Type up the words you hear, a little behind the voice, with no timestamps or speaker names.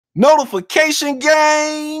Notification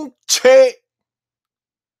gang, check.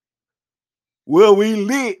 Well, we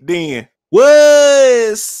lit then.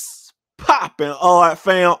 What's poppin'? All right,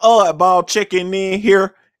 fam. Oddball checking in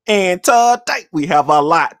here. And today we have a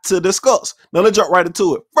lot to discuss. Now let's jump right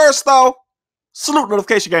into it. First off, salute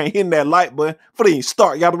notification gang, hitting that like button for the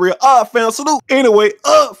start. Y'all the real odd fam salute. Anyway,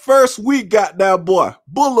 up first we got that boy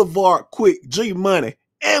Boulevard Quick M0ney.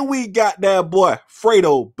 And we got that boy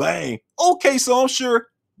Fredo Bang. Okay, so I'm sure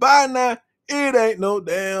by now it ain't no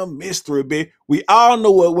damn mystery, bitch. We all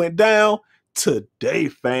know what went down today,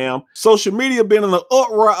 fam. Social media been in an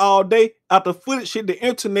uproar all day after footage hit the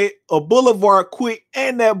internet of Boulevard Quick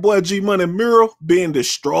and that boy M0ney Mural being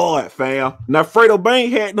destroyed, fam. Now Fredo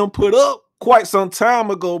Bang had them put up quite some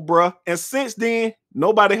time ago, bruh, and since then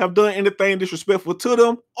nobody have done anything disrespectful to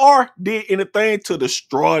them or did anything to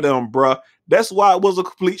destroy them, bruh. That's why it was a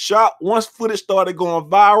complete shock once footage started going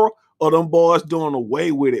viral or them boys doing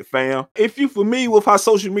away with it, fam. If you familiar with how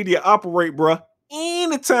social media operate, bruh,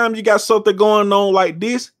 anytime you got something going on like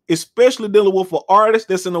this, especially dealing with an artist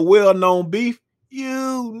that's in a well-known beef,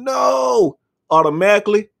 you know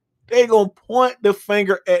automatically they gonna point the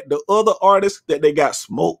finger at the other artists that they got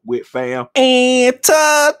smoked with, fam. And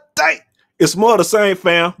today, it's more of the same,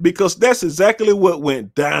 fam, because that's exactly what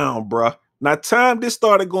went down, bruh. Now, time this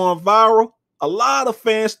started going viral, a lot of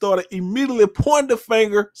fans started immediately pointing the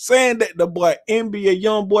finger, saying that the boy NBA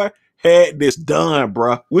Youngboy had this done,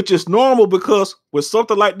 bruh, which is normal because when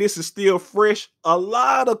something like this is still fresh, a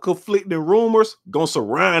lot of conflicting rumors gonna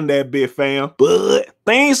surround that bit, fam. But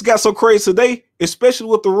things got so crazy today, especially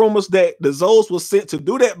with the rumors that the Zoes was sent to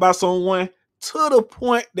do that by someone, to the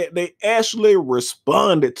point that they actually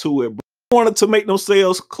responded to it, bruh. Wanted to make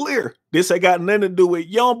themselves clear. This ain't got nothing to do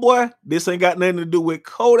with Youngboy. This ain't got nothing to do with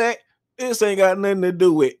Kodak. This ain't got nothing to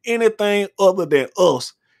do with anything other than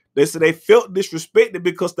us. They said they felt disrespected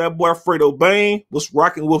because that boy Fredo Bang was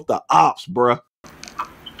rocking with the ops, bruh.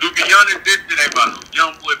 You be young and this shit ain't about no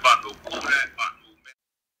young boy, about no Kodak, about no man,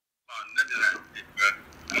 about none of that shit, bruh.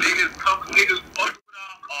 Niggas fuck with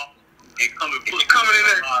our off and coming in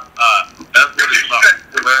there. That's what it's about,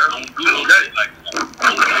 man. Don't do no shit like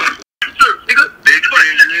that. Sure, nigga.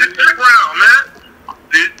 Check around, man.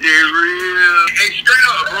 This is real. Hey, straight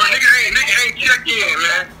up, bro. Nigga ain't check in,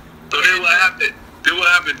 man. So then what happened?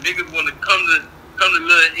 Niggas want to come to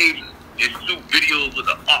Little Haven and shoot videos with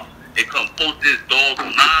the ops. They come post this dog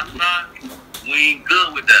on nonstop. We ain't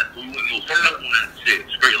good with that. We wouldn't go step on that shit.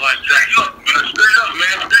 Straight like that. Straight up,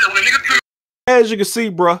 man. Straight up. When niggas. As you can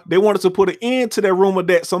see, bruh, they wanted to put an end to that rumor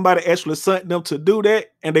that somebody actually sent them to do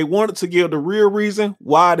that, and they wanted to give the real reason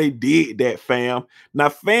why they did that, fam. Now,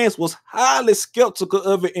 fans was highly skeptical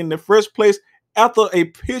of it in the first place after a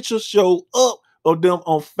picture showed up of them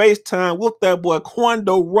on FaceTime with that boy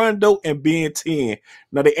Quando, Rondo, and Ben 10.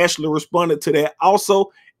 Now, they actually responded to that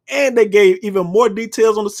also, and they gave even more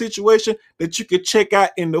details on the situation that you can check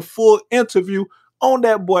out in the full interview on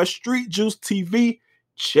that boy Street Juice TV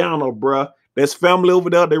channel, bruh. That's family over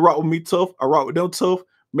there. They rock with me tough. I rock with them tough.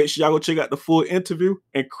 Make sure y'all go check out the full interview,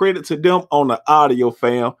 and credit to them on the audio,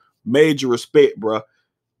 fam. Major respect, bruh.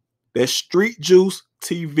 That's Street Juice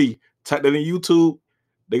TV. Type that in YouTube.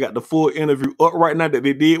 They got the full interview up right now that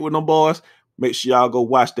they did with them boys. Make sure y'all go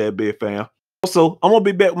watch that bit, fam. Also, I'm going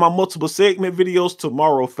to be back with my multiple segment videos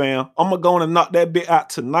tomorrow, fam. I'm going to go on and knock that bit out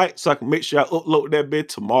tonight so I can make sure I upload that bit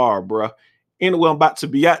tomorrow, bruh. Anyway, I'm about to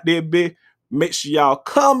be out there, bit. Make sure y'all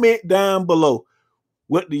comment down below.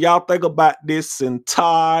 What do y'all think about this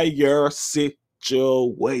entire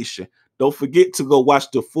situation? Don't forget to go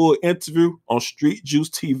watch the full interview on Street Juice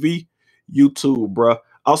TV YouTube, bruh.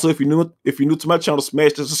 Also, if you're new to my channel,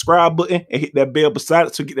 smash the subscribe button and hit that bell beside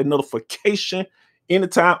it to get that notification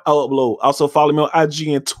anytime I upload. Also, follow me on IG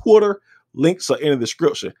and Twitter. Links are in the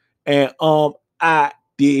description. And I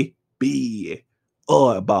did be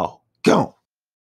Oddball. Gone.